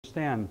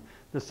understand.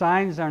 The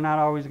signs are not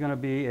always going to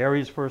be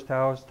Aries first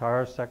house,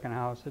 Taurus second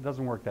house. It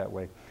doesn't work that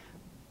way.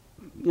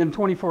 In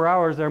 24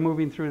 hours, they're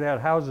moving through that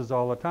houses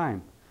all the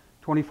time.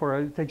 24,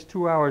 it takes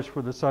 2 hours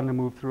for the sun to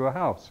move through a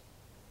house.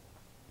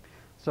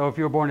 So if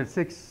you're born at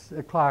 6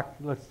 o'clock,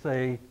 let's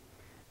say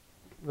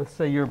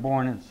you're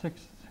born at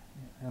 6,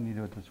 let me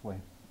do it this way.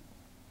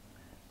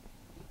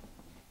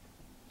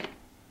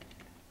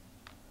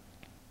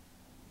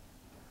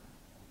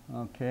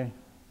 Okay.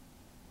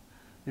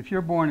 If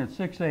you're born at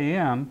 6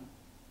 a.m.,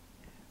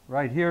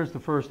 right here's the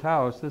first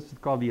house. This is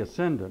called the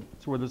ascendant.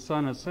 It's where the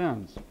sun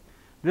ascends.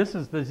 This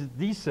is the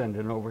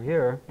descendant over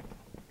here.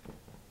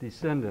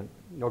 Descendant.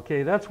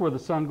 Okay, that's where the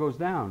sun goes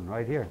down,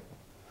 right here.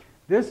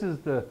 This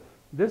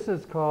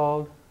is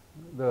called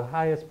the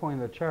highest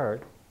point of the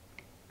chart.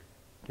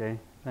 Okay,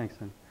 thanks,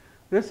 son.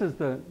 This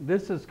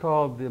is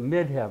called the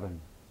midheaven,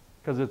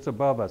 because it's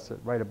above us,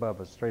 right above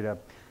us, straight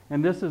up.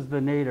 And this is the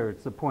nadir.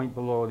 It's the point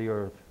below the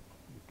earth.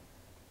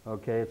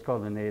 Okay, it's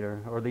called the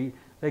nadir, or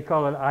they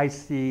call it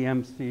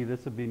ICMC.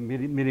 This would be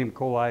medium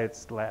coli.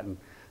 It's Latin.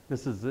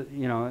 This is the,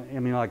 I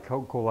mean, like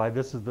coli.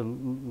 This is the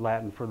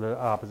Latin for the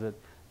opposite.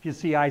 If you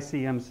see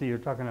ICMC, you're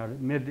talking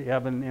about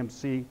midheaven.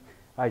 MC,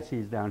 IC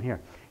is down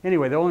here.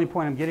 Anyway, the only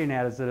point I'm getting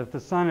at is that if the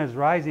sun is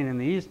rising in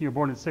the east and you're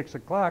born at 6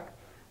 o'clock,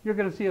 you're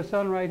going to see a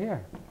sun right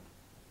here,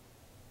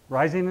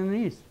 rising in the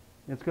east.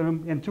 It's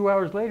going to, and 2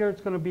 hours later,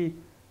 it's going to be.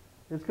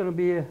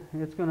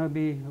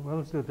 Well,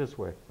 let's do it this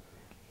way.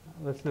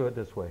 Let's do it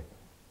this way.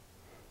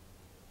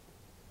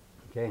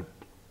 Okay.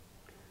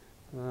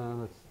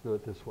 Let's do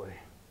it this way.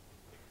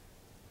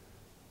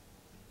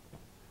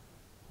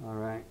 All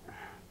right.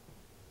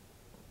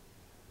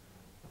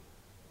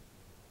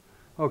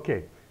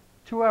 Okay.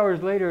 2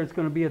 hours later, it's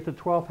going to be at the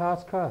 12th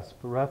house cusp,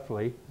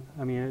 roughly.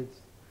 I mean,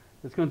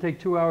 it's going to take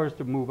 2 hours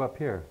to move up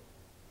here.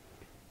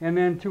 And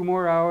then 2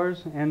 more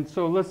hours. And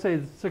so let's say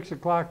it's 6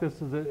 o'clock.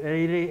 This is at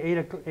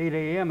 8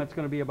 a.m. It's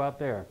going to be about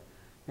there.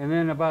 And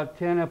then about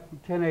 10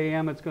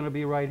 a.m. it's going to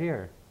be right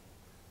here.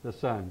 The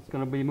sun. It's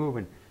going to be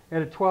moving.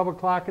 And at 12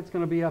 o'clock, it's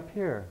going to be up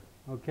here.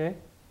 Okay?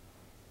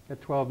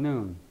 At 12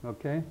 noon.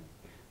 Okay?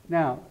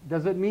 Now,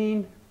 does it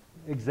mean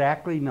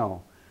exactly?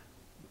 No.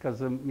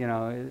 Because,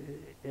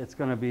 it's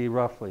going to be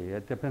roughly.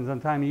 It depends on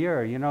time of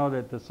year. You know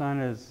that the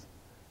sun is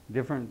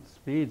different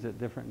speeds at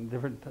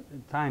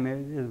different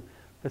time.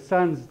 The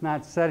sun's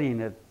not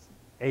setting at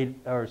 8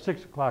 or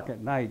 6 o'clock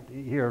at night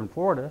here in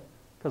Florida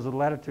because of the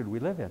latitude we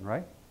live in,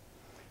 right?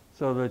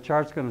 So the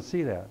chart's going to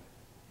see that.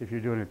 If you're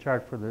doing a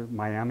chart for the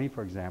Miami,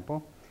 for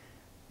example,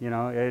 at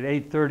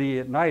 8:30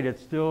 at night,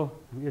 it's still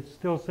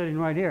sitting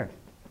right here.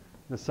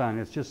 The sun,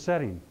 it's just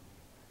setting.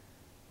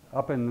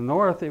 Up in the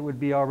north, it would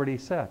be already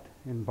set.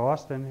 In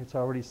Boston, it's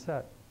already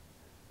set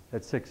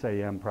at 6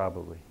 a.m.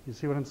 probably. You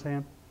see what I'm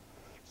saying?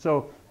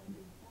 So.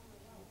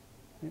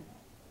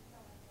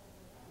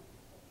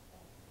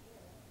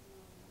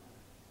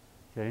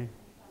 Okay.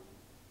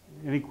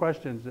 Any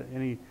questions?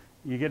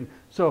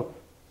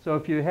 So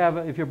if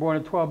you're born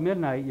at 12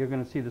 midnight, you're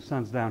going to see the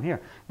sun's down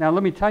here. Now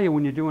let me tell you,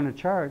 when you're doing a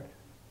chart,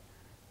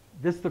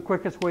 this is the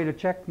quickest way to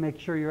check to make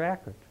sure you're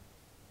accurate.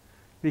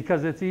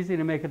 Because it's easy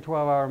to make a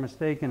 12-hour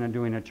mistake in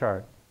doing a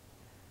chart.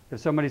 If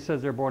somebody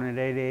says they're born at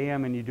 8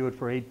 a.m. and you do it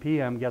for 8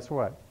 p.m., guess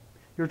what?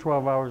 You're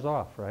 12 hours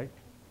off, right?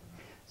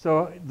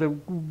 So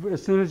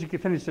as soon as you can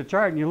finish the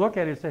chart and you look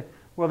at it and say,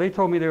 well, they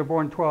told me they were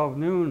born 12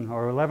 noon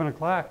or 11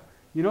 o'clock.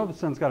 You know the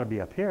sun's got to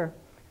be up here.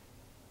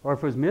 Or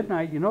if it was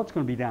midnight, you know it's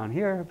going to be down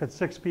here. If it's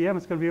 6 p.m.,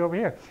 it's going to be over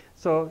here.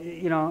 So,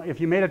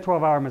 if you made a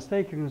 12-hour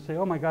mistake, you're going to say,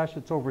 oh my gosh,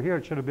 it's over here.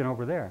 It should have been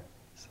over there.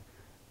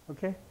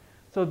 Okay?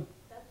 So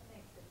that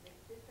makes a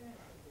big difference.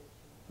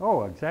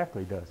 Oh,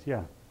 exactly does.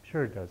 Yeah,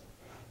 sure it does.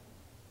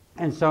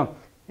 And so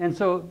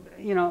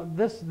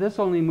this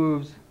only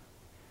moves,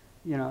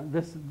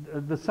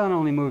 the sun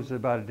only moves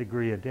about a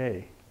degree a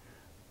day.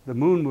 The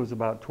moon moves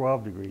about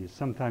 12 degrees,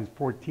 sometimes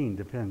 14,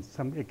 depends.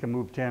 It can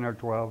move 10 or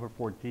 12 or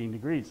 14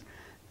 degrees.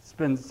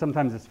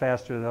 Sometimes it's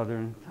faster than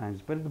other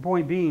times. But the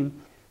point being,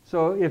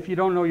 so if you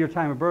don't know your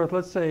time of birth,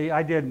 let's say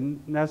I did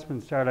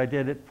Nesman's chart, I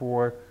did it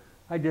for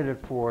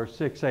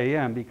 6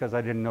 a.m. because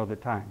I didn't know the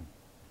time.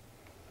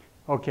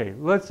 Okay,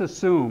 let's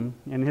assume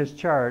in his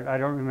chart, I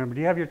don't remember,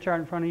 do you have your chart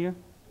in front of you?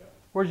 Yep.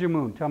 Where's your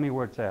moon? Tell me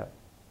where it's at.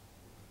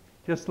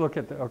 Just look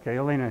at okay,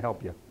 Elena will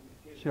help you.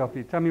 She'll help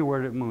you. Tell me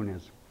where the moon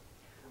is.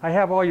 I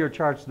have all your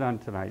charts done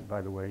tonight,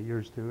 by the way.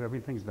 Yours too.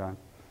 Everything's done.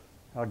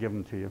 I'll give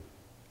them to you.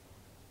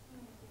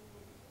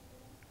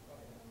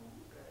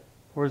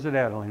 Where's it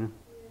at, Elena?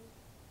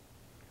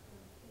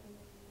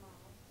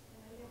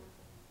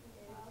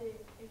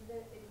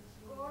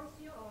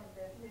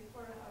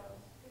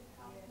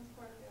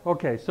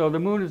 Okay, so the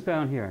moon is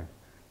down here.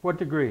 What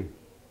degree? Is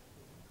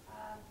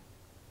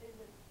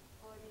it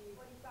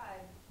 45?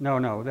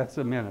 No, that's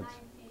the minutes.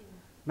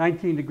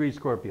 19 degrees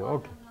Scorpio.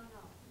 Okay.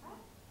 No.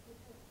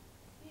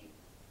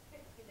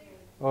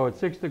 Oh, it's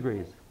 6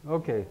 degrees.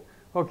 Okay,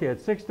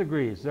 it's 6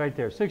 degrees right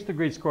there. 6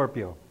 degrees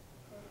Scorpio.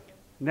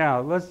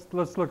 Now let's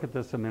look at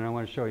this a minute. I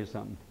want to show you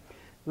something.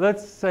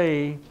 let's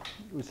say,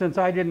 since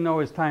I didn't know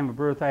his time of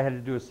birth, I had to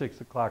do a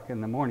 6 o'clock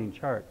in the morning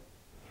chart.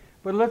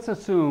 But let's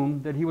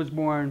assume that he was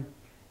born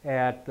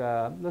at,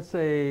 let's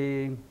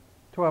say,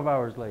 12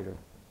 hours later.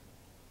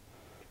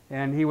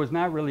 And he was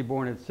not really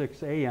born at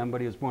 6 a.m., but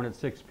he was born at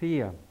 6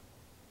 p.m.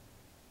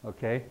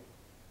 Okay?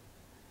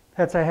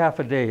 That's a half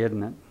a day,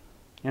 isn't it?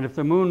 And if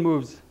the moon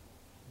moves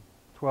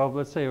 12,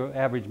 let's say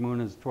average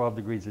moon is 12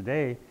 degrees a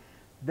day,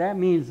 that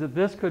means that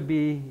this could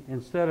be,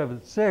 instead of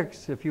at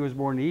 6, if he was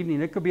born in the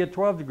evening, it could be a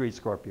 12 degree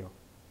Scorpio.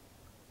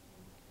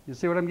 You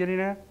see what I'm getting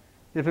at?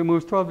 If it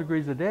moves 12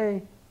 degrees a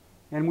day,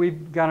 and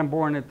we've got him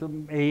born at the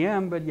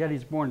a.m., but yet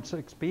he's born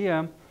 6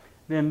 p.m.,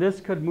 then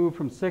this could move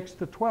from 6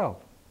 to 12.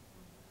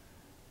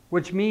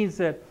 Which means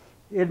that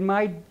it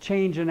might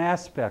change an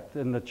aspect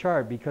in the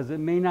chart because it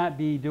may not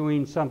be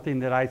doing something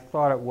that I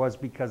thought it was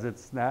because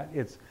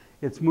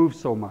it's moved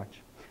so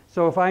much.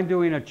 So if I'm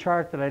doing a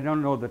chart that I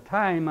don't know the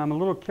time, I'm a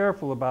little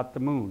careful about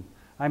the moon.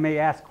 I may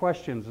ask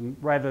questions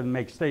rather than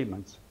make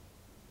statements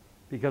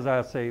because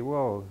I'll say,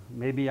 whoa,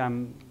 maybe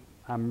I'm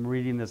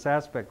reading this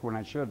aspect when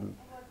I shouldn't. And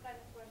what kind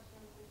of questions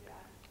would you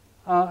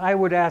ask? I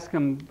would ask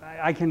him,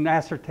 I can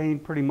ascertain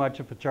pretty much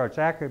if a chart's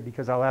accurate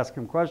because I'll ask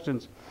him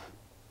questions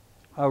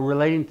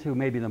relating to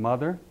maybe the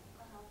mother,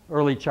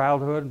 early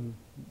childhood,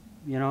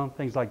 you know,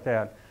 things like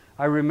that.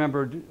 I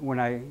remember when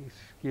I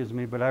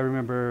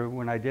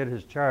did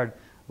his chart,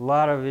 a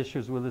lot of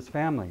issues with his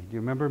family. Do you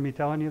remember me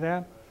telling you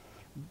that?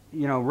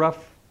 You know,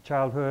 rough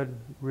childhood,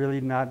 really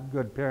not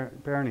good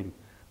parenting.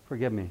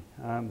 Forgive me.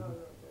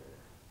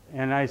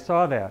 And I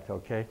saw that,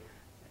 okay?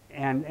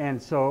 And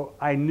so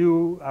I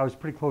knew I was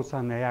pretty close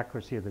on the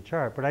accuracy of the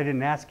chart, but I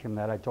didn't ask him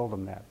that, I told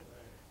him that.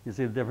 You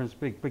see the difference?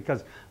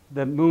 Because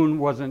the moon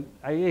wasn't,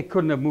 it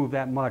couldn't have moved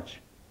that much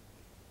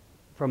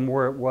from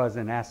where it was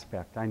in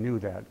aspect. I knew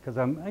that, because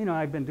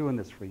I've been doing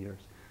this for years.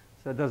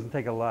 So it doesn't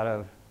take a lot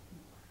of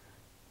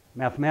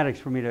mathematics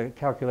for me to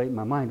calculate in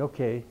my mind,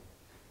 okay,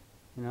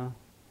 you know,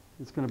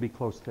 it's going to be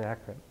close to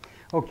accurate.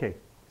 Okay,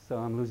 so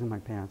I'm losing my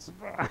pants.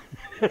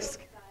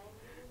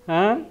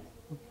 Huh?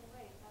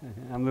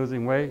 I'm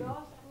losing weight?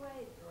 Lost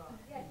weight.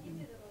 Yeah, you did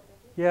a little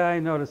bit. Yeah, I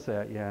noticed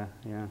that, yeah.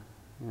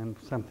 And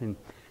something.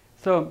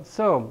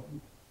 So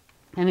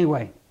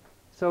anyway,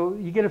 so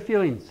you get a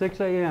feeling, 6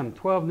 a.m.,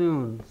 12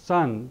 noon,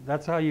 sun.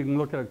 That's how you can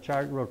look at a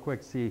chart real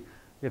quick, see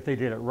if they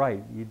did it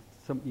right. You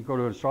go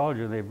to an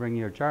astrologer, they bring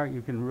you a chart,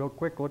 you can real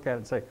quick look at it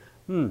and say,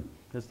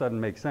 this doesn't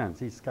make sense.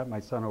 He's got my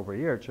sun over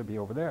here, it should be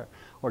over there.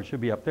 Or it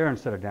should be up there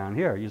instead of down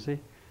here, you see?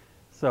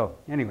 So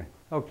anyway,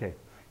 okay.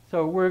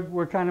 So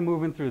we're kind of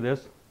moving through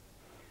this,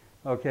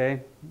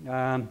 okay?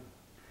 The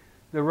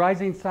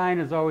rising sign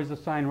is always a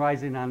sign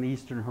rising on the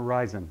eastern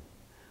horizon.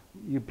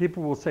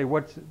 People will say,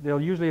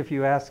 they'll usually, if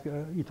you ask,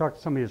 you talk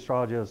to somebody in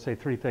astrology, they'll say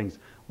 3 things.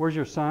 Where's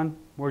your sun?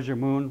 Where's your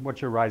moon? What's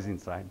your rising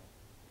sign?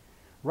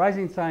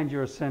 Rising sign's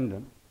your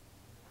ascendant,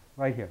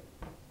 right here.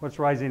 What's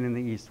rising in the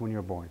east when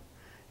you're born?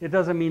 It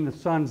doesn't mean the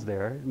sun's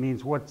there. It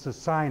means what's the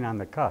sign on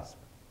the cusp.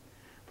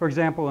 For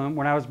example,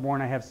 when I was born,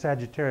 I have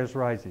Sagittarius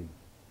rising.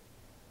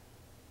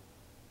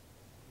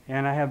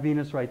 And I have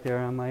Venus right there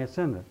on my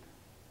ascendant.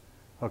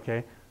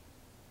 Okay?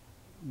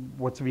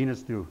 What's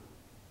Venus do?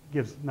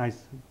 Gives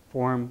nice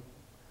form.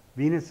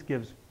 Venus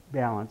gives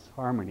balance,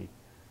 harmony.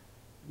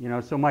 You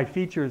know, so my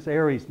features,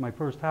 Aries, my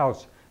first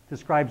house,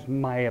 describes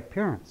my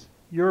appearance,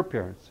 your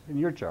appearance in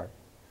your chart.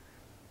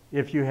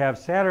 If you have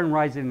Saturn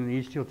rising in the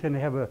east, you'll tend to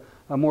have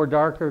a more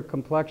darker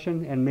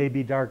complexion and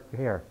maybe dark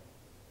hair.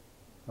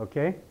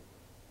 Okay?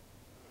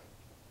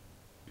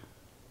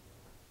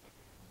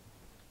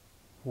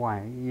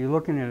 Why? You're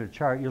looking at a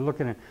chart, you're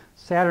looking at,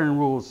 Saturn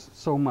rules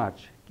so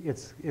much.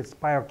 It's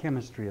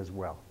biochemistry as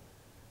well.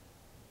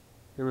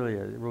 It really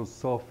is. It rules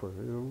sulfur. It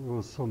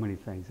rules so many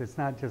things. It's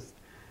not just,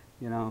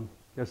 you know,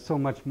 there's so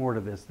much more to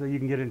this. You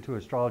can get into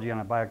astrology on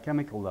a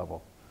biochemical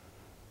level.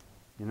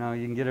 You know,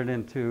 you can get it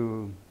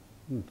into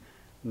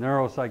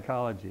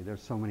neuropsychology.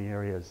 There's so many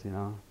areas, you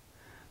know.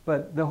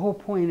 But the whole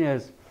point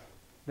is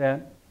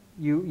that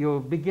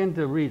you'll begin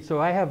to read. So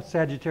I have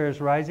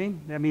Sagittarius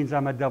rising. That means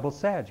I'm a double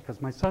Sag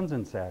because my sun's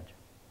in Sag.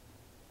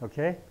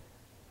 Okay?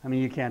 I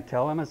mean, you can't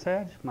tell I'm a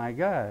Sag? My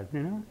God,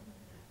 you know?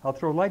 I'll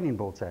throw lightning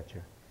bolts at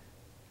you.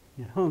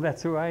 You know,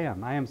 that's who I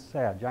am. I am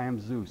Sag. I am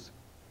Zeus.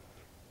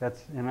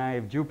 And I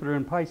have Jupiter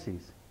in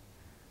Pisces,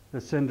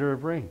 the sender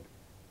of rain.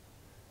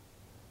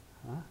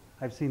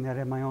 I've seen that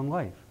in my own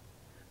life.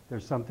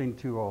 There's something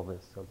to all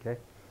this, okay?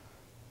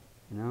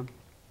 You know?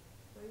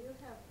 So you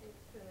have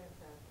excellent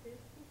artistic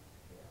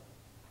skills.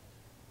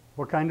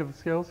 What kind of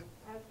skills?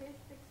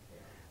 Artistic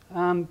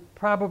skills.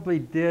 Probably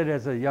did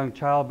as a young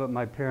child, but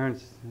my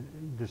parents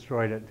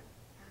destroyed it.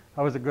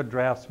 I was a good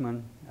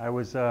draftsman. I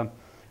was a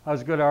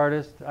good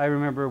artist. I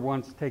remember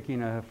once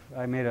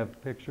I made a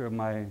picture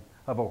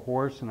of a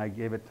horse and I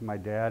gave it to my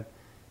dad,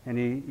 and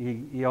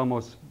he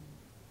almost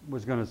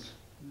was going to,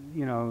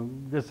 you know,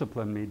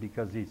 discipline me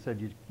because he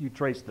said, you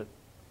traced it.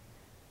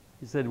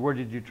 He said, where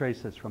did you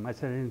trace this from? I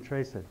said, I didn't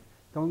trace it.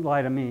 Don't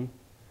lie to me.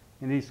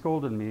 And he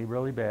scolded me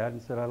really bad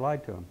and said I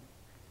lied to him.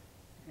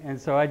 And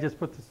so I just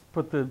put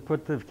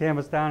the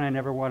canvas down. I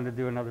never wanted to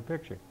do another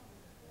picture.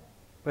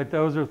 But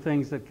those are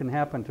things that can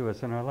happen to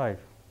us in our life.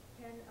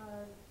 Can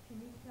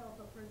you tell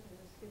if a person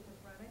is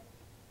schizophrenic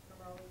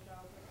from early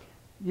childhood?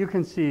 You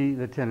can see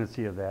the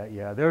tendency of that,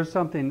 yeah. There's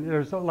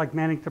like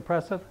manic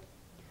depressive,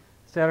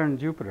 Saturn and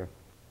Jupiter.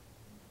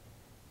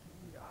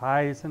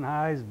 Highs and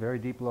highs, very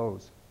deep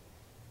lows.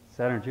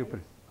 Saturn and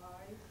Jupiter.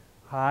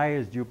 High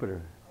is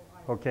Jupiter.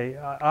 Okay,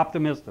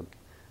 optimistic.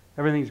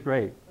 Everything's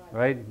great,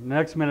 right?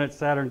 Next minute,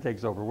 Saturn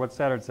takes over. What's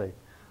Saturn say?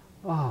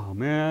 Oh,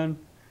 man,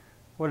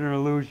 what an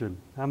illusion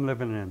I'm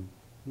living in,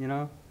 you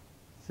know?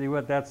 See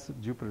what? That's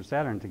Jupiter,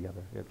 Saturn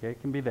together, okay?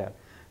 It can be that.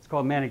 It's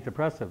called manic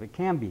depressive. It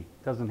can be.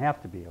 It doesn't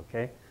have to be,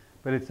 okay?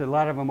 But it's a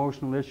lot of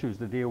emotional issues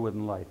to deal with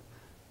in life.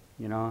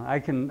 You know,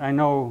 I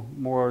know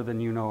more than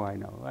you know I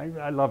know.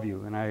 I love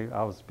you, and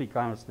I'll speak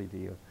honestly to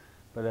you.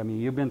 But I mean,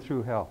 you've been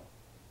through hell.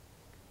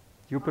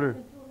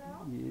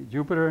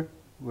 Jupiter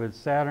with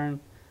Saturn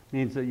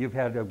means that you've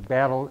had a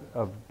battle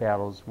of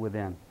battles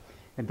within.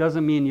 It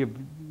doesn't mean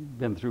you've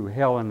been through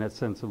hell in that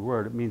sense of the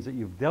word. It means that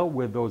you've dealt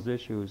with those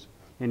issues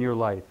in your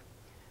life.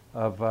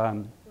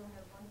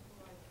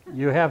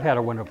 You have had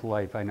a wonderful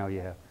life, I know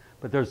you have.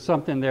 But there's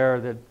something there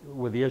that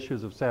with the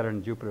issues of Saturn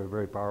and Jupiter are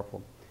very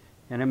powerful.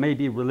 And it may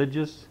be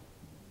religious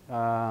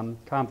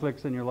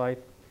conflicts in your life,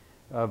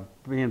 of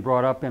being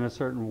brought up in a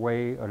certain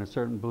way, or a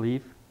certain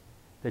belief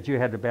that you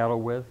had to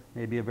battle with,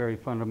 maybe a very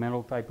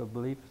fundamental type of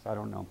beliefs, I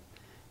don't know.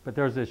 But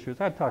there's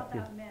issues. I've talked to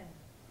you. Men?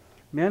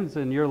 Men's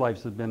in your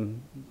lives have been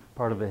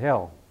part of the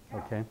hell,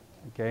 okay?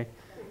 Okay?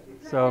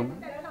 So,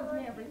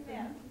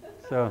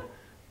 so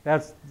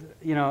that's,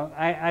 you know,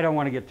 I don't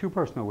want to get too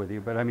personal with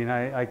you, but I mean,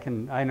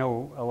 I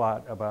know a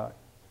lot about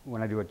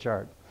when I do a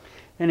chart.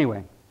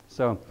 Anyway,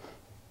 so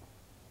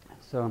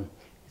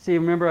see,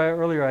 remember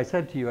earlier I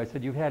said to you, I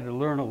said you've had to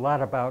learn a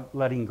lot about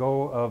letting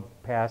go of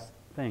past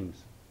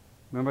things.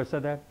 Remember I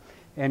said that?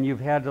 And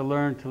you've had to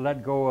learn to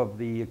let go of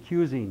the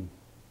accusing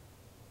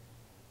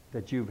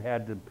that you've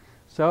had to,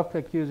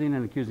 self-accusing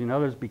and accusing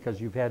others,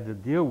 because you've had to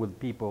deal with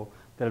people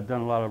that have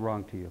done a lot of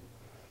wrong to you.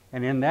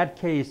 And in that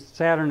case,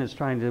 Saturn is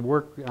trying to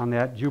work on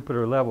that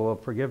Jupiter level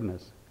of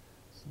forgiveness.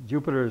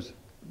 Jupiter's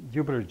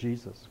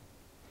Jesus.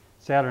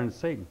 Saturn is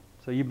Satan.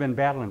 So you've been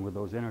battling with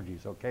those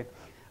energies, okay?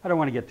 I don't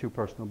want to get too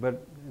personal,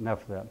 but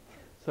enough of that.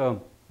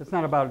 So it's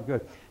not about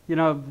good. You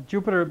know,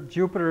 Jupiter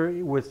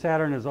with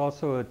Saturn is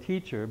also a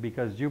teacher,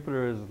 because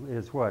Jupiter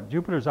is what?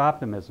 Jupiter's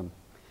optimism.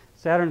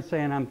 Saturn's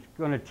saying, I'm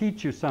going to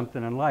teach you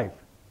something in life.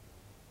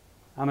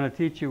 I'm going to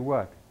teach you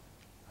what?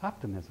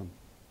 Optimism.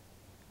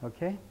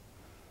 Okay?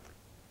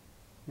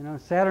 You know,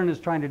 Saturn is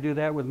trying to do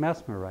that with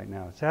Mesmer right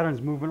now.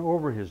 Saturn's moving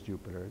over his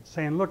Jupiter. It's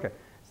saying, look,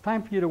 it's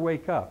time for you to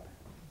wake up.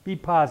 Be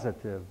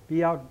positive.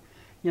 Be out,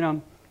 you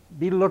know,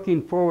 be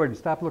looking forward and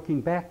stop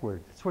looking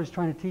backward. That's what he's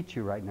trying to teach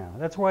you right now.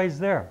 That's why he's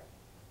there.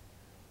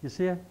 You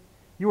see it?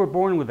 You were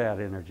born with that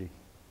energy.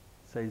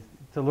 Say,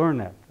 to learn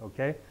that,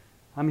 okay?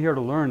 I'm here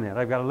to learn that.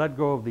 I've got to let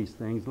go of these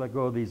things, let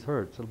go of these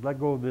hurts, let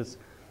go of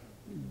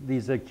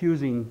these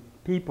accusing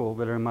people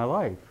that are in my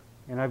life,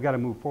 and I've got to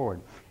move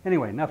forward.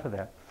 Anyway, enough of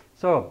that.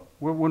 So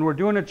when we're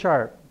doing a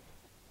chart,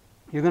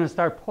 you're going to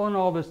start pulling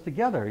all this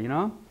together, you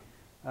know?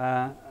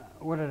 How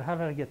did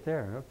I get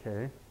there?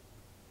 Okay.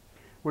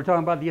 We're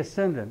talking about the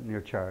ascendant in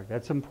your chart.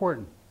 That's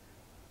important.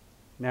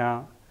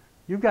 Now,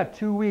 you've got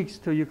 2 weeks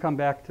till you come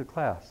back to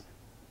class.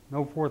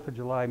 No 4th of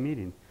July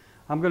meeting.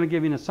 I'm going to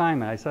give you an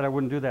assignment. I said I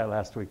wouldn't do that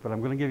last week, but I'm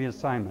going to give you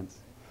assignments.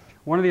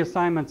 One of the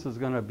assignments is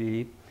going to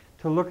be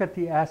to look at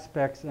the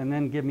aspects and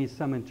then give me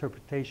some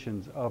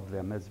interpretations of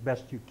them as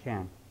best you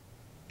can.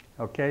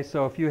 Okay,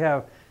 so if you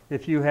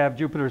have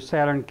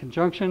Jupiter-Saturn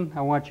conjunction,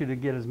 I want you to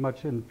get as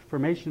much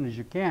information as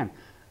you can.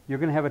 You're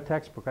going to have a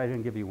textbook. I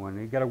didn't give you one.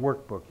 You've got a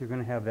workbook. You're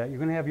going to have that. You're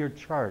going to have your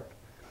chart.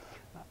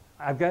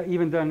 I've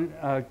even done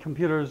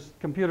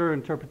computer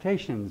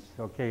interpretations,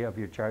 okay, of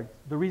your chart.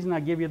 The reason I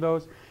give you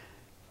those,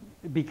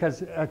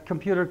 because a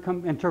computer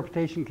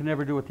interpretation can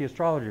never do what the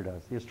astrologer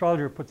does. The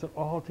astrologer puts it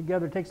all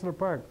together, takes it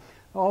apart.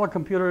 All a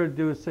computer would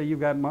do is say you've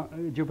got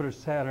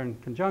Jupiter-Saturn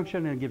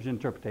conjunction, and it gives you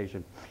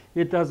interpretation.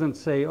 It doesn't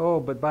say, oh,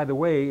 but by the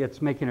way,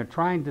 it's making a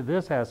trine to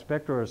this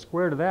aspect or a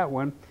square to that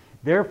one.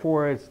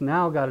 Therefore, it's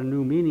now got a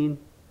new meaning,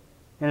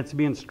 and it's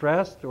being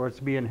stressed or it's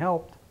being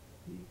helped.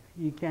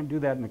 You can't do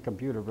that in a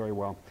computer very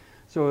well.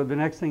 So the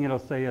next thing it'll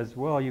say is,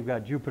 well, you've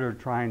got Jupiter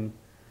trine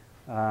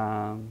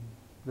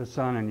the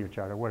sun in your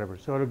chart or whatever.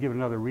 So it'll give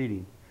another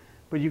reading.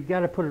 But you've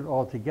got to put it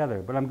all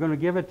together. But I'm going to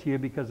give it to you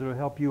because it'll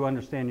help you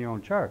understand your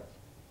own charts.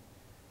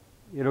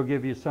 It'll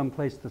give you some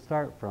place to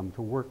start from,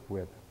 to work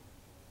with.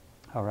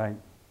 All right.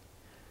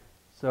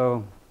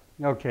 So,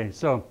 okay.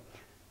 So,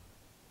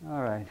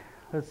 all right.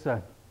 Let's.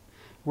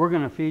 We're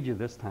going to feed you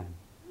this time.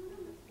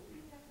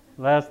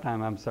 Last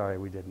time, I'm sorry,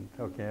 we didn't.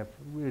 Okay.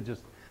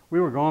 We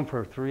were going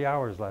for 3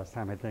 hours last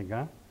time, I think,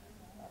 huh?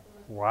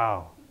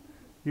 Wow.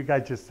 You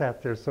guys just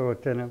sat there so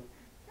attentive.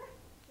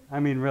 I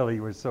mean, really,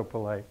 you were so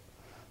polite.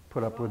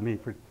 Put up with me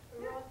for...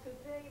 Well,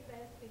 today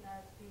has been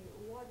asking,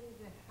 what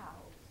is a house?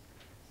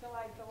 So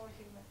I told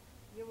him,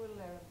 you will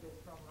learn this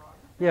from Ron.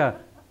 Yeah.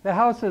 The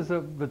house is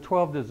the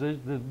 12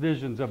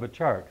 divisions of a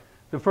chart.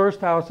 The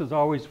first house is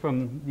always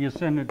from the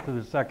ascendant to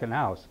the second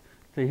house,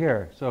 to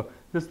here. So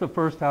this is the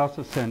first house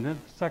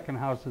ascendant, the second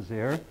house is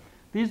here.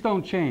 These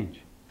don't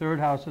change. Third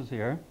house is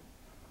here,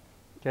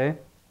 okay?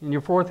 And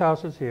your fourth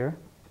house is here.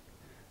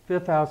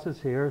 Fifth house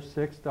is here,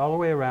 sixth, all the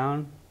way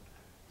around,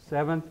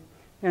 seventh.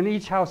 And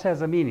each house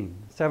has a meaning.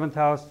 Seventh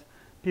house,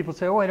 people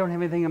say, oh, I don't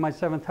have anything in my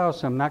seventh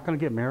house, so I'm not going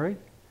to get married.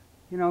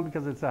 You know,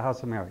 because it's a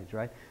house of marriage,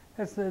 right?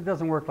 It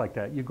doesn't work like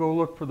that. You go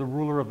look for the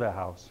ruler of the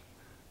house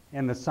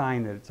and the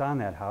sign that it's on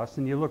that house,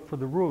 and you look for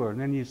the ruler, and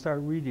then you start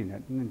reading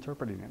it and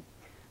interpreting it.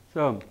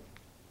 So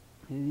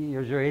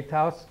here's your eighth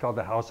house. It's called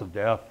the house of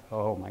death.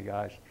 Oh, my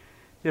gosh.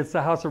 It's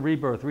the house of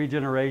rebirth,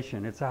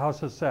 regeneration. It's the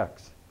house of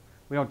sex.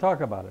 We don't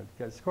talk about it.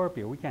 Because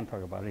Scorpio, we can't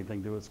talk about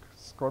anything to do with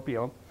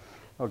Scorpio,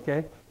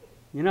 okay?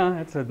 You know,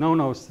 that's a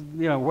no-no.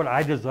 You know, what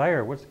I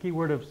desire. What's the key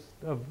word of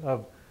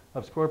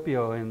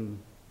Scorpio? And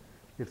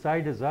it's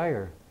I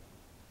desire,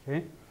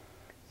 okay?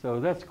 So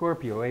that's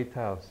Scorpio, eighth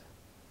house.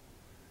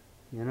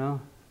 You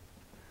know,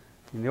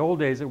 in the old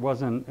days it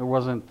wasn't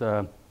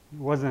a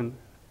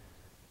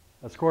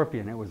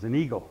scorpion. It was an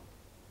eagle.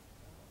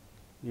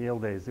 In the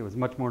old days, it was a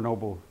much more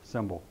noble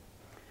symbol.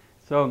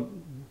 So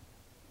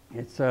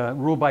it's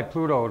ruled by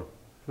Pluto,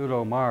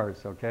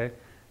 Mars. Okay.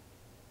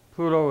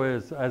 Pluto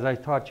is, as I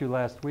taught you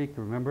last week.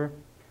 Remember,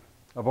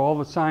 of all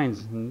the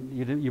signs, and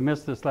you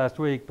missed this last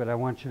week, but I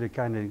want you to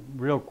kind of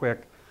real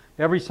quick.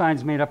 Every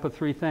sign's made up of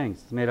three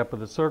things. It's made up of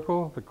the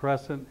circle, the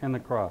crescent, and the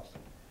cross.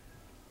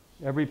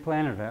 Every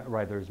planet,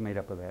 rather, is made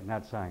up of that,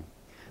 not sign.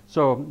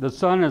 So the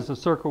sun is a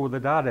circle with a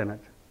dot in it.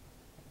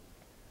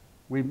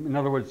 In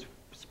other words,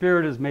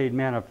 spirit is made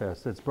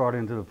manifest. It's brought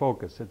into the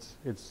focus.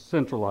 It's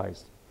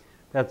centralized.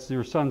 That's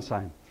your sun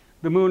sign.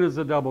 The moon is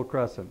a double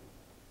crescent.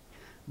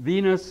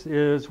 Venus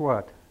is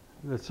what?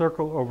 The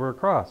circle over a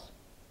cross.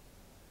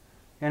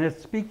 And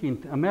it's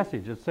speaking a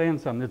message. It's saying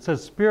something. It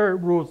says spirit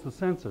rules the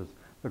senses.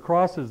 The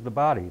cross is the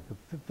body,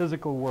 the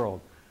physical world,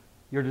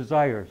 your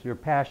desires, your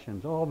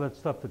passions, all that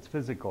stuff that's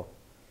physical.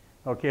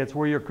 Okay, it's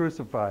where you're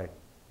crucified.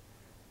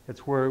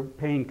 It's where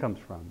pain comes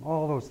from.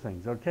 All those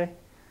things, okay?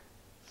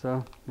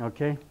 So,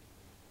 okay.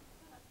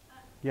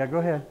 Yeah, go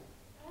ahead.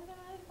 And then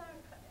I thought,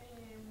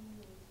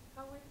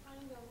 how we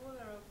find the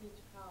ruler of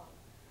each house?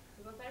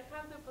 Because I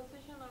have the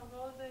position of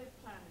all the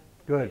planets.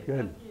 Good, Okay,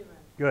 good, that's given.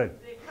 good.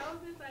 The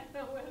houses, I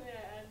know where they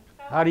are. And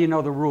How do you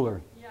know the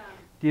ruler? Yeah.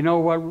 Do you know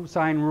what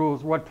sign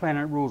rules, what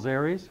planet rules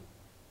Aries?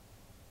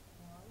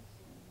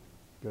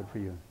 Good for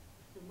you.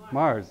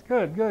 Mars.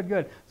 Good, good,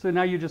 good. So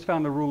now you just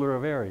found the ruler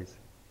of Aries,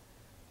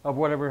 of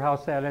whatever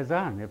house that is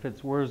on. If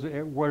it's where's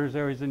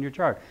Aries in your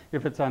chart?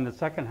 If it's on the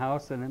second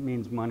house, then it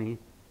means money,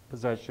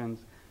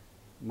 possessions.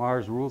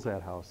 Mars rules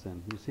that house.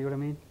 Then you see what I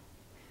mean?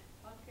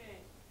 Okay.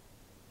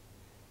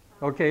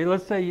 Okay.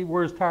 Let's say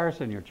where's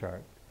Taurus in your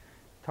chart?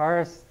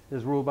 Taurus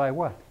is ruled by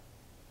what?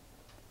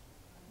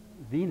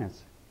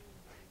 Venus.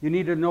 You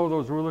need to know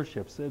those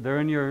rulerships. They're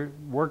in your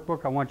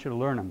workbook. I want you to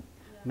learn them.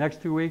 Yeah.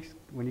 Next 2 weeks,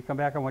 when you come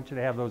back, I want you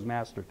to have those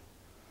mastered.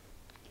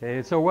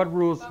 Okay, so what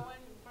rules? But when,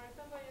 for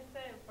example, you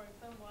say, for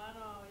example, I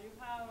know you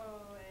have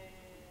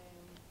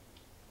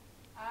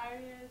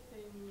Aries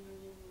in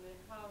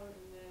the house,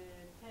 in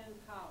the 10th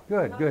house.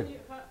 Good, good.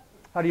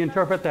 How do you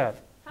interpret that?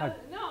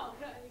 No,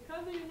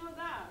 because you know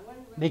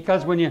that.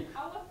 Because when you...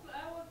 I was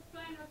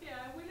planning, okay,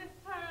 I will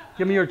start...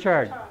 Give me your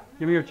chart.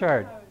 Give me your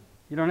chart.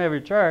 You don't have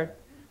your chart?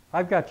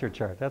 I've got your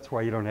chart. That's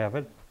why you don't have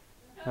it.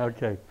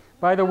 Okay.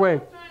 By the way...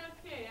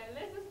 Okay,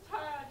 let's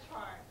start a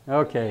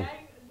chart. Okay.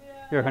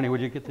 Here, honey,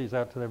 would you get these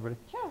out to everybody?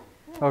 Sure.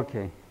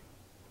 Okay.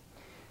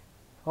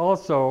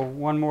 Also,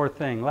 one more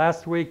thing.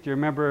 Last week, do you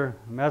remember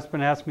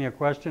Mespin asked me a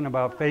question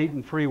about fate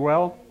and free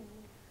will?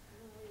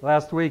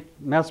 Last week,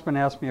 Mespin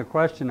asked me a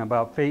question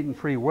about fate and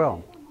free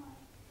will.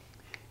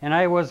 And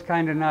I was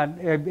kind of not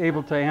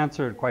able to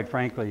answer it, quite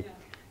frankly.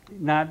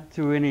 Not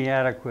to any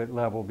adequate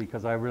level,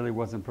 because I really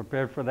wasn't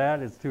prepared for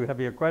that. It's too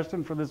heavy a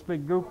question for this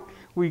big group.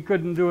 We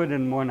couldn't do it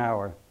in 1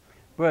 hour.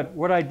 But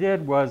what I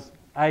did was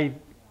I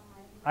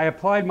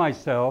applied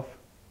myself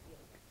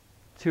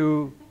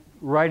to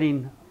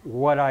writing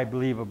what I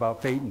believe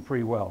about fate and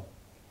free will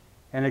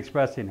and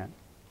expressing it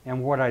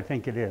and what I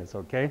think it is,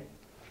 okay?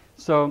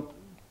 So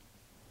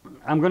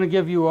I'm going to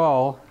give you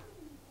all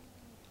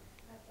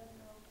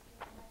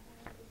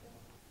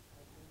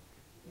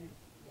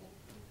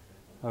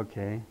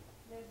okay.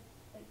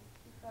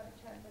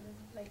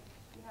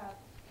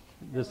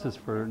 This is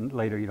for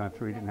later. You don't have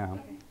to read it now.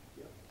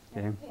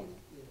 Okay.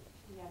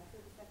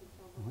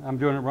 I'm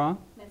doing it wrong?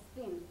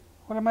 Mesfin.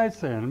 What am I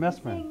saying?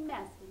 Mespin. Saying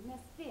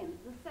Mesfin,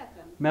 the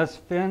second.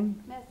 Mesfin?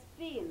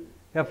 Mesfin.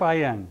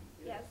 F-I-N.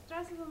 Yes,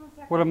 stress is on the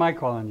second. What am I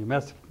calling you?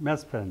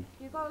 Mespin.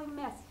 You call him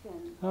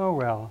Mesfin. Oh,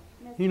 well.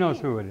 He knows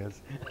who it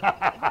is.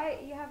 Why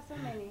you have so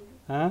many?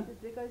 Huh?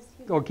 It's because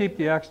he's Oh, keep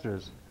the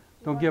extras.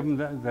 Don't give him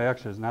the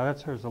extras. Now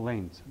that's hers,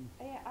 Elaine's.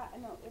 Yeah,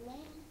 no, Elaine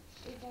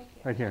is right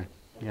here. Right here.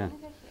 Yeah. Elaine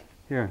is right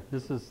Here. here.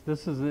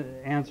 This is the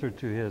answer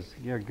to his.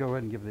 Yeah, go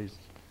ahead and give these.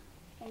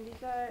 And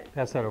these are...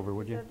 Pass that over,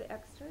 would these you? are the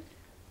extras?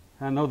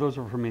 No, those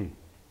are for me.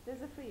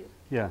 There's a for you.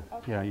 Yeah,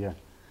 Okay. yeah, yeah.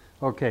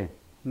 Okay,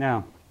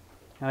 now,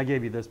 I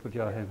gave you this, but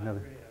you'll have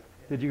another.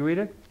 Did you read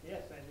it?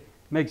 Yes, I did.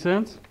 Make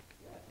sense?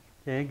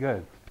 Okay,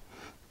 good.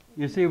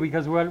 You see,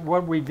 because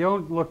what we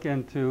don't look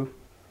into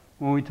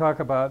when we talk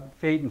about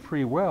fate and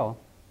free will,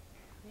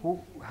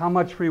 how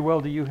much free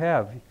will do you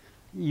have?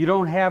 You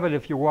don't have it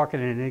if you're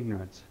walking in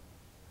ignorance.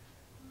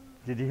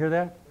 Did you hear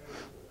that?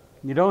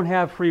 You don't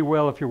have free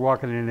will if you're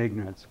walking in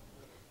ignorance.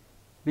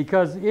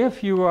 Because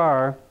if you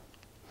are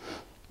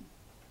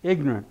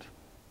ignorant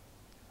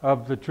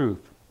of the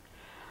truth,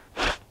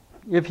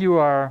 if you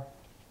are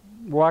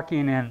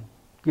walking in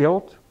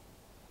guilt,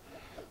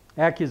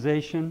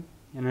 accusation,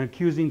 and an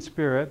accusing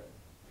spirit,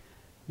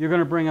 you're going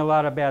to bring a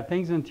lot of bad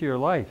things into your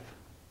life.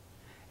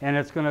 And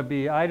it's going to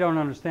be, I don't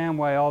understand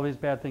why all these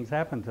bad things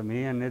happen to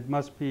me, and it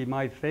must be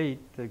my fate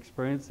to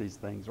experience these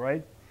things,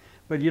 right?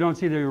 But you don't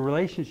see the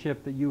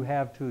relationship that you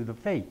have to the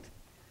fate,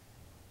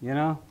 you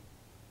know?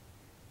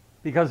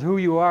 Because who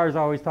you are is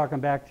always talking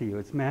back to you.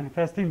 It's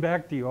manifesting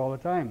back to you all the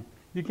time.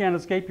 You can't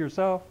escape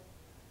yourself,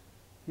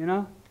 you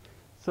know?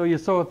 So you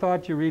sow a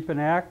thought, you reap an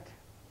act.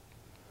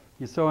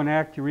 You sow an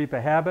act, you reap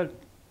a habit.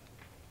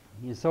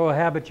 You sow a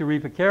habit, you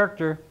reap a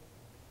character.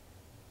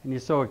 And you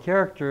sow a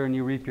character and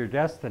you reap your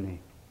destiny.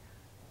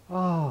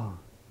 Oh,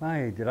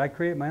 my, did I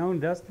create my own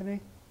destiny?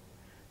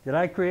 Did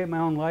I create my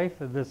own life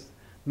of this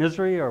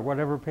misery or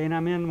whatever pain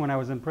I'm in? When I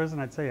was in prison,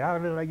 I'd say, how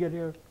did I get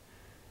here?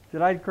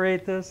 Did I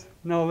create this?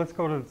 No, let's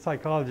go to the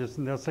psychologist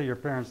and they'll say your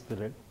parents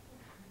did it.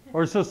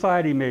 Or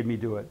society made me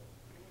do it.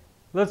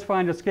 Let's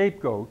find a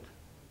scapegoat.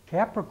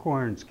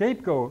 Capricorn,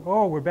 scapegoat.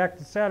 Oh, we're back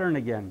to Saturn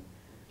again.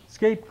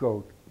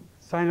 Scapegoat.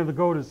 Sign of the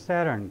goat is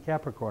Saturn,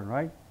 Capricorn,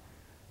 right?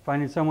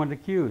 Finding someone to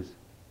accuse,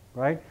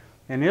 right?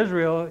 In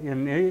Israel,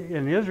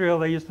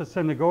 they used to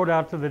send the goat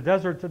out to the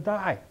desert to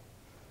die.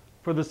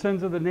 For the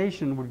sins of the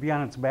nation would be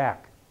on its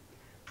back.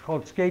 It's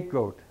called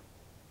scapegoat.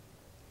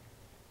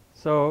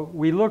 So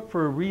we look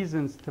for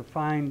reasons to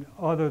find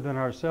other than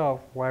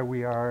ourselves why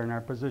we are in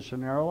our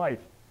position in our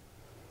life.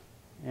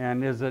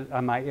 And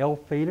am I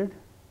ill-fated?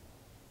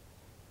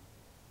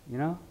 You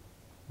know,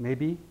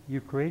 maybe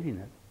you're creating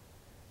it.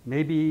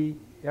 Maybe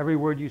every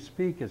word you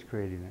speak is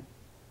creating it.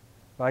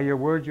 By your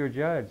words you're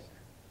judged.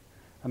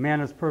 A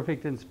man is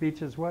perfect in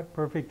speech is what?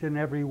 Perfect in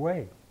every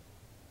way.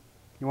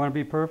 You want to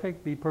be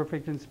perfect? Be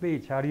perfect in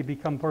speech. How do you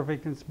become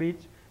perfect in speech?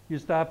 You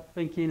stop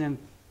thinking and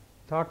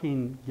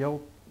talking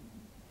guilt,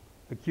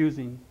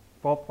 accusing,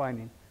 fault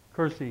finding,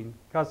 cursing,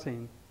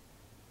 cussing.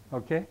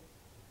 Okay?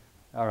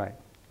 All right.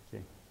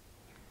 Okay.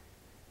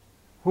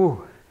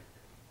 Whew.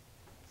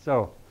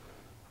 So,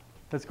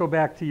 let's go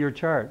back to your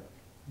chart.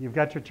 You've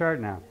got your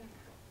chart now.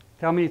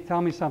 Tell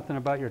me something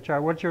about your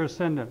chart. What's your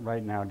ascendant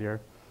right now,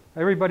 dear?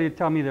 Everybody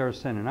tell me their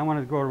ascendant. I want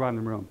to go around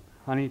the room.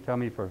 Honey, tell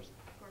me first.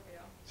 Scorpio.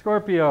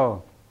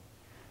 Scorpio.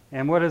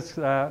 And what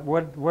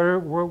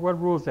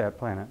rules that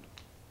planet?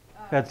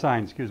 That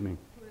sign, excuse me.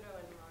 Pluto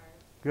and Mars.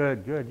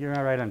 Good, good. You're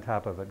right on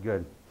top of it.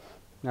 Good.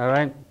 All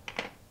right.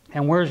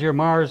 And where's your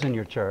Mars in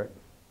your chart?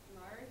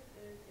 Mars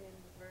is in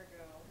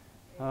Virgo.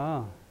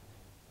 Oh,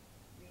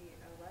 The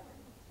 11th.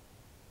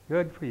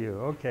 good for you.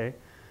 Okay.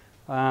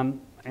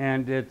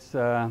 And it's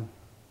your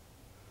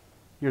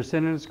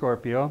ascendant is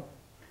Scorpio.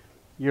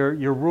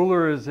 Your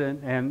ruler is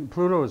and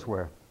Pluto is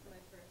where? My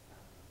first house.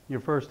 Your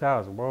first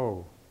house.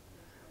 Whoa.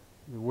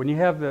 When you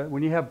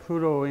have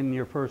Pluto in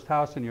your first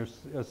house and your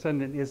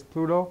ascendant is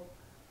Pluto,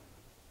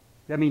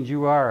 that means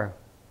you are.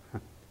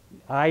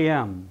 I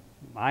am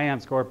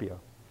Scorpio.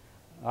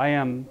 I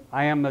am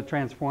the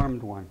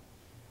transformed one.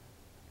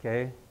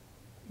 Okay.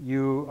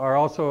 You are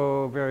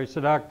also very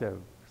seductive.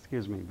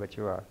 Excuse me, but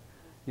you are.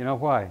 You know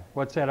why?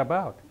 What's that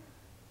about?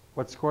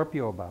 What's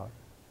Scorpio about?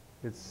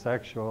 It's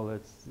sexual.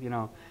 It's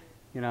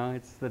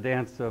it's the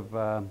dance of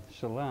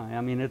Shalom.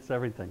 I mean, it's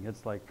everything.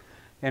 It's like,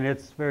 and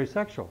it's very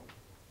sexual.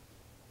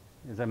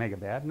 Does that make it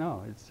bad?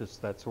 No, it's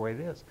just that's the way it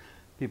is.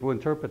 People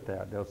interpret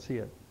that. They'll see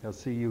it. They'll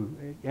see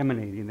you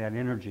emanating that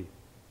energy.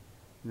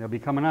 And they'll be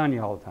coming on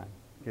you all the time.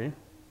 Okay,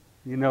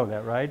 you know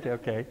that, right?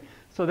 Okay,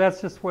 so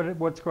that's just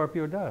what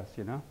Scorpio does,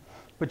 you know.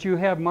 But you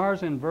have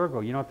Mars in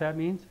Virgo. You know what that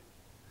means?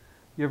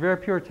 You're very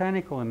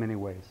puritanical in many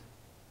ways.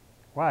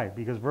 Why?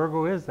 Because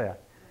Virgo is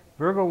that.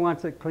 Virgo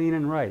wants it clean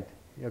and right.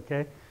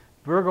 Okay,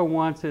 Virgo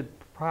wants it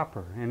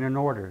proper and in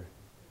order.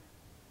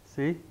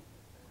 See?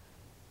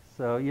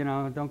 So,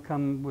 don't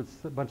come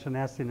with a bunch of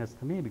nastiness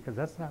to me because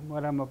that's not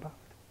what I'm about.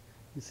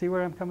 You see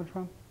where I'm coming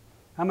from?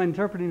 I'm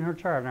interpreting her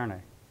chart, aren't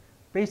I?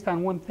 Based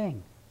on one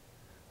thing.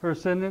 Her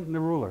ascendant and the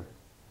ruler.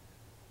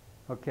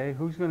 Okay,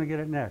 who's going to get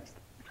it next?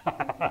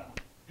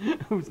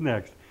 Who's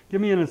next?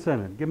 Give me an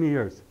ascendant. Give me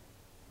yours.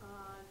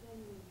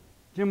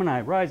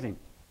 Gemini, rising.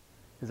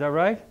 Is that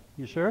right?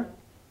 You sure?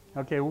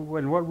 Okay,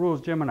 and what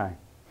rules Gemini?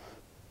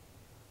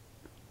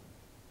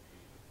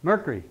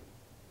 Mercury.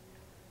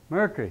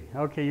 Mercury.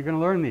 Okay, you're going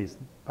to learn these.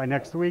 By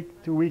next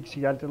week, 2 weeks,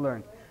 you got to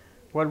learn.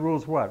 What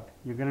rules what?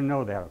 You're going to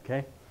know that,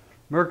 okay?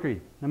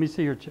 Mercury. Let me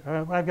see your...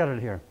 I've got it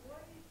here.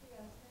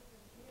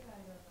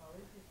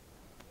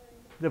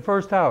 The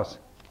first house.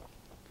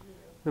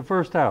 The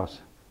first house.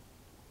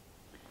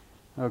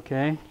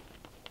 Okay.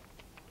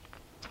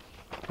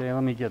 Okay,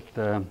 let me get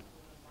the.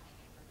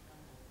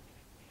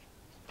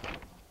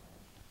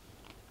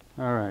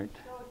 All right.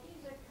 So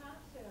he's a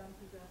Cancer on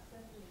his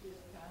ascendant is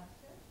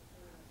Cancer?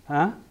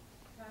 Huh?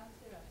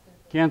 Cancer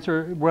ascendant.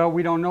 Cancer, well,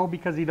 we don't know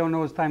because he don't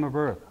know his time of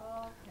birth.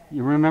 Okay.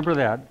 You remember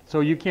that.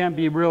 So you can't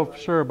be real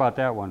sure about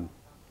that one.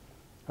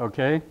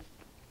 Okay?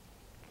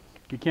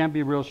 You can't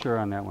be real sure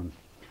on that one.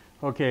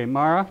 Okay,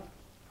 Mara?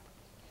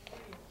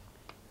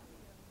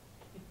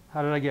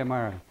 How did I get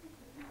Mara?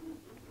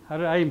 How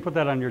did I even put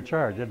that on your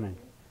chart, didn't I?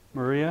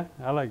 Maria?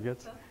 I like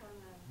it.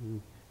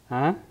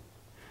 Huh?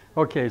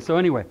 Okay, so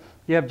anyway,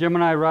 you have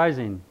Gemini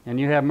rising, and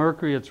you have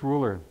Mercury, its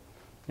ruler.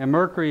 And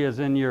Mercury is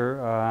in your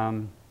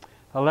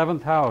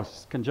 11th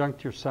house,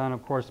 conjunct your sun,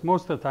 of course.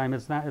 Most of the time,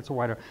 it's not, it's a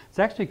wider. It's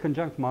actually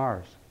conjunct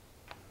Mars.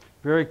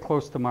 Very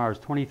close to Mars,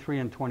 23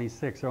 and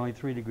 26, they're only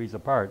 3 degrees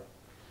apart.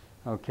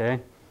 Okay.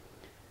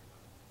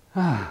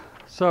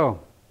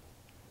 So,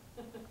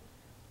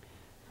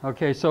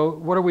 okay, so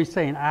what are we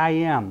saying? I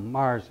am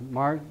Mars.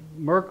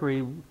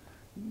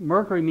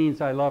 Mercury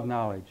means I love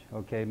knowledge.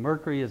 Okay,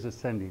 Mercury is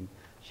ascending.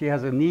 She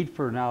has a need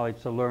for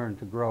knowledge to learn,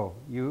 to grow.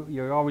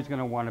 You're always going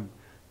to want to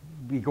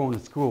be going to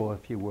school,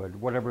 if you would.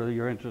 Whatever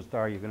your interests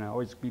are, you're going to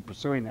always be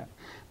pursuing that.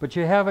 But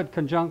you have it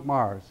conjunct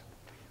Mars,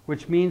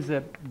 which means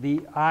that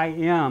the I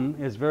am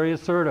is very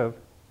assertive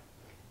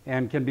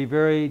and can be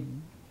very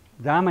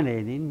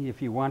dominating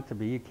if you want to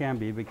be. You can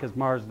be because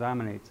Mars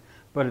dominates.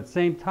 But at the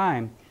same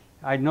time,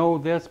 I know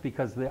this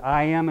because the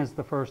I am is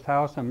the first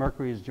house and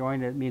Mercury is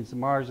joined. It means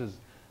Mars,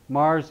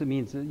 it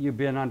means that you've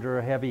been under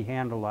a heavy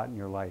hand a lot in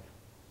your life.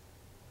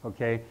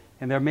 Okay?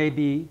 And there may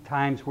be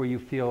times where you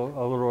feel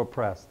a little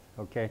oppressed.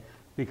 Okay?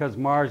 Because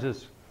Mars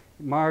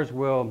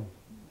will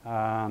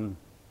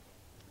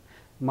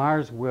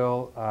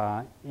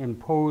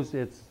impose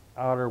its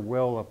outer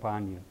will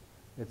upon you.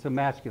 It's a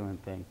masculine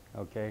thing.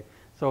 Okay?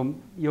 So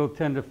you'll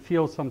tend to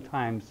feel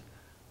sometimes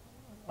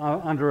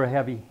under a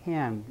heavy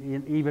hand,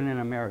 even in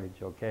a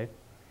marriage, okay?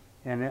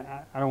 And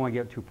I don't want to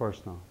get too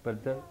personal, but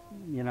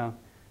you know,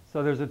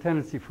 so there's a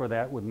tendency for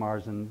that with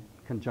Mars and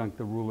conjunct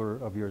the ruler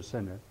of your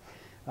ascendant.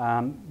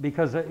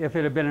 Because if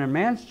it had been in a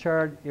man's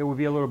chart, it would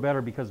be a little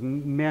better because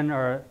men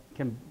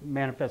can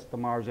manifest the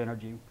Mars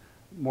energy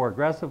more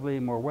aggressively,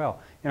 more well.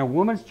 In a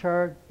woman's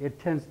chart, it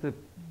tends to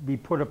be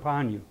put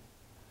upon you.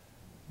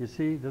 You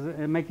see, does it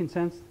making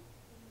sense?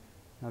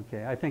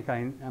 Okay, I think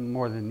I'm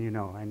more than you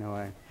know.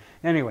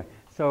 Anyway,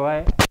 so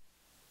I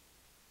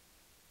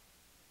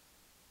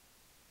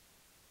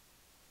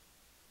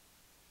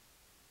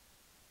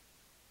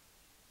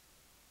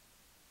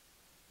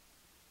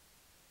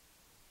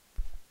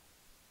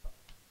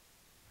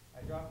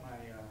dropped my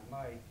mic.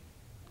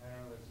 I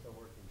don't know if it's still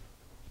working.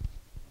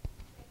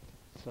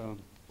 So,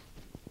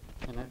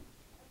 can I?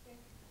 Okay.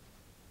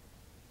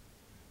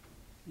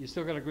 You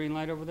still got a green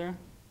light over there? I'm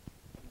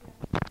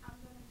gonna come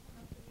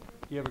up to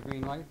you. You have a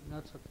green light? No,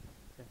 it's okay.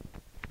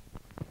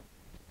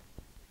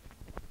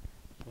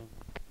 Okay.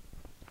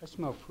 I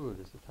smell food.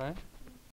 Is it time?